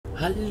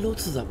Hallo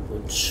zusammen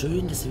und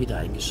schön, dass ihr wieder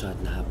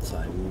eingeschaltet habt zu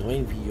einem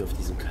neuen Video auf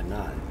diesem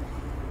Kanal.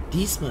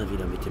 Diesmal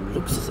wieder mit dem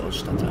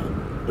Luxusausstatter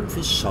und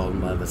wir schauen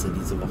mal, was er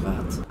diese Woche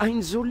hat.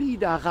 Ein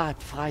solider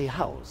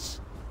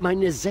Radfreihaus.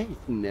 Meine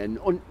seltenen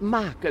und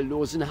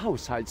makellosen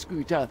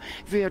Haushaltsgüter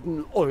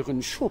werden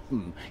euren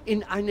Schuppen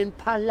in einen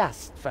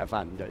Palast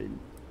verwandeln.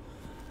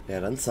 Ja,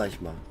 dann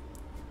zeig mal.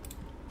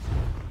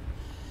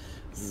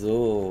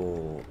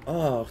 So,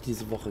 auch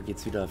diese Woche geht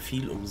es wieder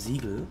viel um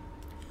Siegel.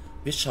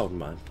 Wir schauen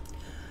mal.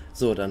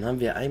 So, dann haben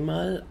wir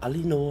einmal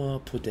Alinor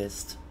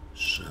Podest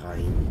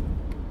Schrein.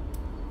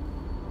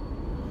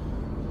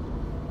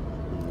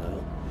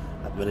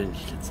 Na, hatten wir denn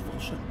nicht letzte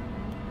Woche schon?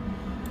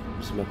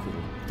 Müssen wir mal gucken.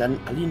 Dann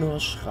Alinor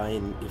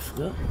Schrein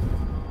Ifre.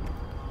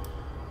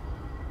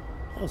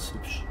 Oh, ist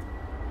hübsch.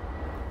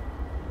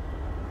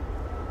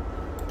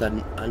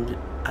 Dann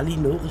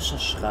Alinorischer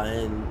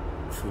Schrein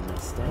für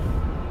Nasta.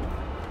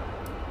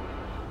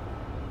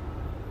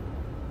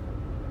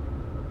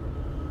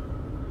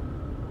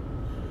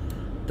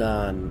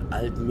 Dann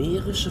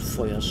altmeerische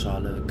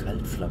Feuerschale,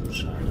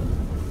 Kaltflammenschale.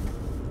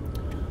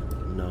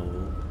 Genau.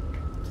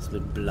 Das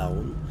mit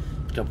blauen.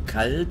 Ich glaube,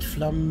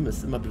 Kaltflammen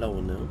ist immer blau,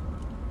 ne?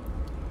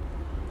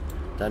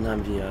 Dann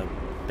haben wir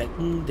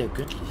Becken der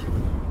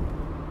Göttlichen.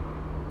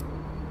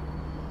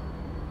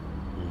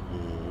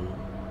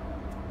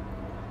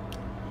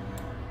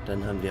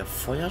 Dann haben wir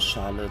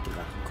Feuerschale,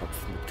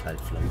 Drachenkopf mit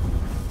Kaltflammen.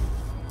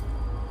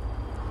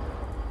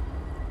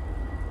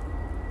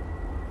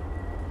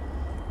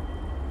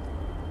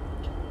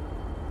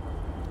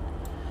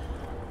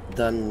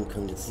 Dann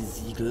kommen jetzt die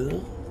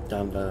Siegel. Da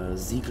haben wir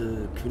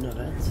Siegel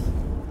Kühneret.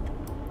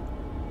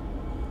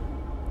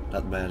 Da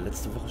hatten wir ja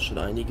letzte Woche schon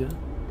einige.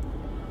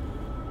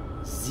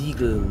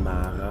 Siegel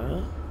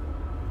Mara.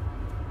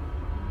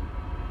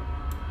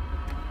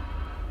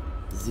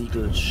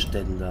 Siegel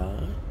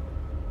Stendal.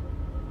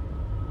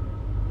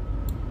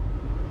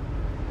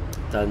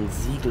 Dann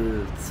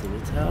Siegel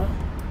Zenithar.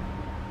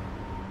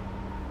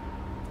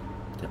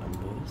 Der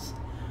Amboss.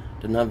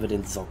 Dann haben wir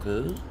den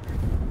Sockel.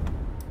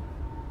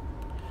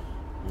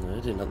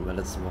 Ne, den hatten wir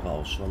letzte Woche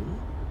auch schon.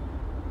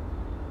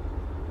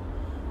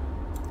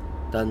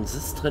 Dann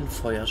Sistren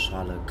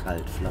Feuerschale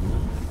Kaltflamme.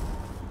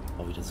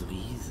 Auch wieder so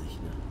riesig,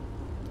 ne?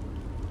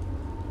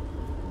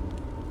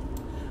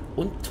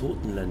 Und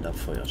Totenländer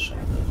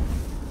Feuerschale.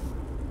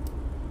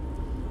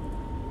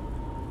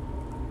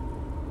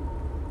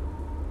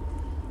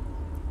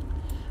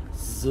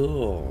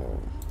 So.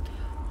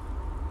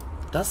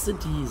 Das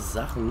sind die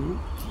Sachen,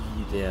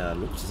 die der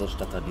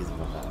Luxusausstatter diese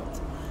Woche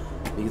hat.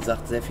 Wie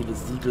gesagt, sehr viele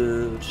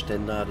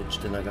Siegelständer. Den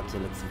Ständer gab es ja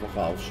letzte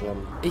Woche auch schon.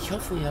 Ich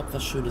hoffe, ihr habt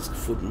was Schönes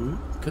gefunden.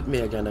 Könnt mir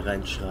ja gerne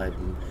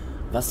reinschreiben,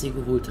 was ihr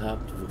geholt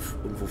habt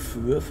und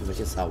wofür, für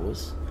welches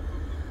Haus.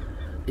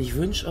 Ich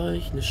wünsche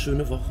euch eine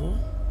schöne Woche.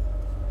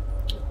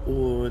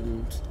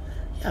 Und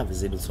ja, wir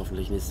sehen uns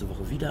hoffentlich nächste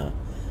Woche wieder.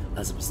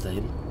 Also bis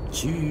dahin.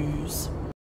 Tschüss.